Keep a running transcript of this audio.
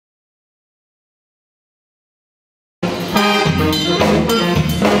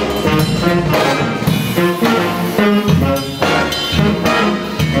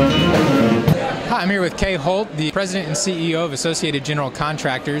with Kay Holt, the President and CEO of Associated General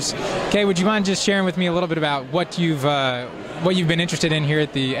Contractors. Kay, would you mind just sharing with me a little bit about what you've been interested in here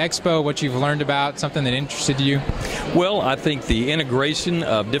at the Expo, what you've learned about, something that interested you? Well, I think the integration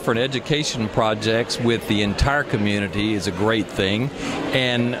of different education projects with the entire community is a great thing,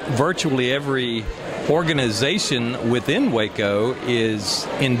 and virtually every organization within Waco is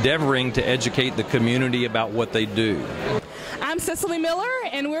endeavoring to educate the community about what they do. I'm Cicely Miller,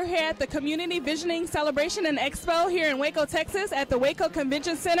 and we're here at the Community Visioning Celebration and Expo here in Waco, Texas at the Waco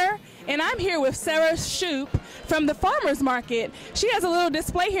Convention Center. And I'm here with Sarah Shoup from the Farmers Market. She has a little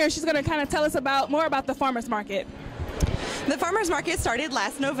display here, and she's going to kind of tell us more about the Farmers Market. The Farmers Market started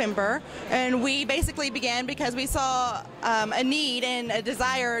last November, and we basically began because we saw a need and a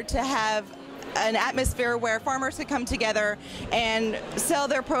desire to have an atmosphere where farmers could come together and sell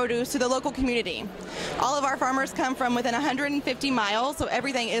their produce to the local community. All of our farmers come from within 150 miles, so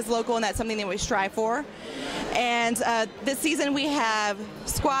everything is local, and that's something that we strive for. And this season we have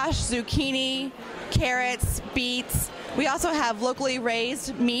squash, zucchini, carrots, beets. We also have locally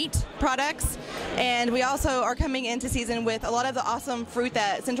raised meat products, and we also are coming into season with a lot of the awesome fruit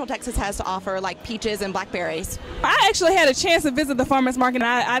that Central Texas has to offer, like peaches and blackberries. I actually had a chance to visit the Farmers Market, and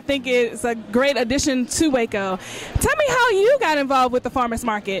I think it's a great addition to Waco. Tell me how you got involved with the Farmers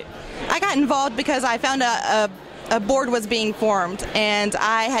Market. I got involved because I found a board was being formed, and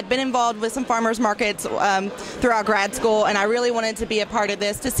I had been involved with some farmers markets throughout grad school, and I really wanted to be a part of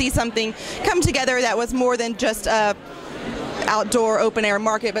this, to see something come together that was more than just a outdoor open air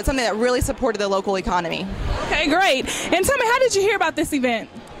market, but something that really supported the local economy. Okay, great. And tell me, how did you hear about this event?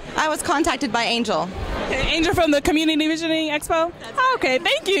 I was contacted by Angel. Okay, Angel from the Community Visioning Expo? Okay,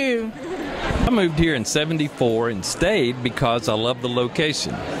 thank you. I moved here in '74 and stayed because I love the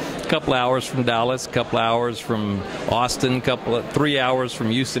location. A couple hours from Dallas, a couple hours from Austin, 3 hours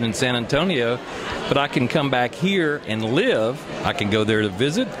from Houston and San Antonio, but I can come back here and live. I can go there to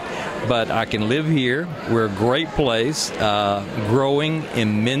visit, but I can live here. We're a great place, growing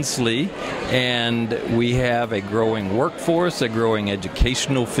immensely, and we have a growing workforce, a growing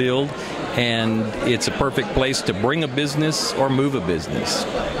educational field, and it's a perfect place to bring a business or move a business.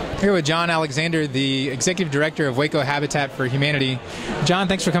 Here with John Alexander, the Executive Director of Waco Habitat for Humanity. John,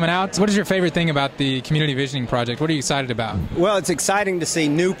 thanks for coming out. What is your favorite thing about the Community Visioning Project? What are you excited about? Well, it's exciting to see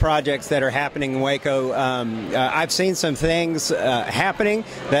new projects that are happening in Waco. I've seen some things happening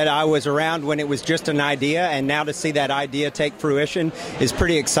that I was around when it was just an idea, and now to see that idea take fruition is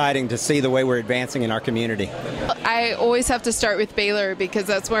pretty exciting to see the way we're advancing in our community. I always have to start with Baylor because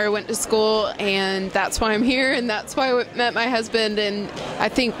that's where I went to school, and that's why I'm here, and that's why I met my husband. And I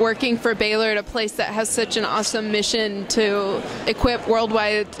think working for Baylor at a place that has such an awesome mission to equip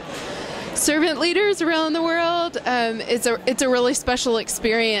worldwide servant leaders around the world, it's a really special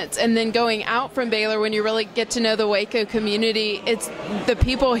experience. And then going out from Baylor, when you really get to know the Waco community, it's the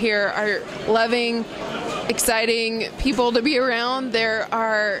people here are loving, exciting people to be around. There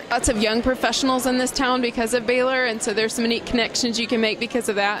are lots of young professionals in this town because of Baylor, and so there's some neat connections you can make because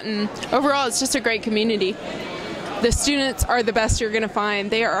of that. And overall, it's just a great community. The students are the best you're going to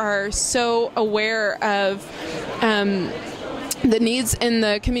find. They are so aware of the needs in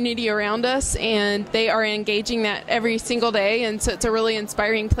the community around us, and they are engaging that every single day, and so it's a really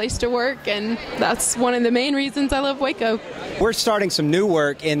inspiring place to work, and that's one of the main reasons I love Waco. We're starting some new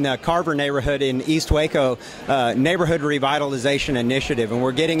work in the Carver neighborhood in East Waco, neighborhood revitalization initiative, and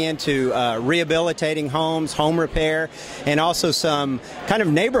we're getting into rehabilitating homes, home repair, and also some kind of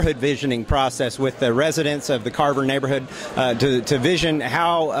neighborhood visioning process with the residents of the Carver neighborhood to vision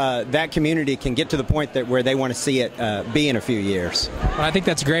how that community can get to the point that where they want to see it be in a few years. Well, I think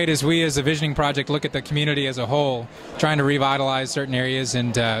that's great as we as a Visioning Project look at the community as a whole, trying to revitalize certain areas,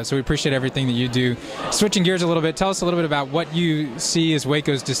 and so we appreciate everything that you do. Switching gears a little bit, tell us a little bit about what you see as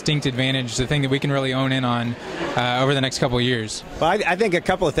Waco's distinct advantage, the thing that we can really own in on over the next couple of years. Well, I think a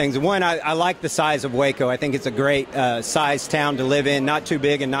couple of things. One, I like the size of Waco. I think it's a great size town to live in, not too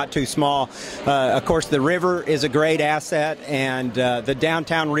big and not too small. Of course, the river is a great asset, and the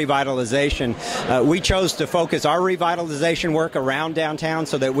downtown revitalization. We chose to focus our revitalization work around downtown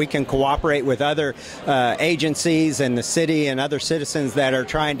so that we can cooperate with other agencies and the city and other citizens that are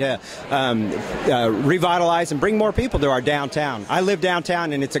trying to revitalize and bring more people to our downtown. I live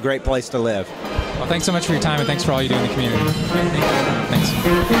downtown, and it's a great place to live. Well, thanks so much for your time, and thanks for all you do in the community. Thanks.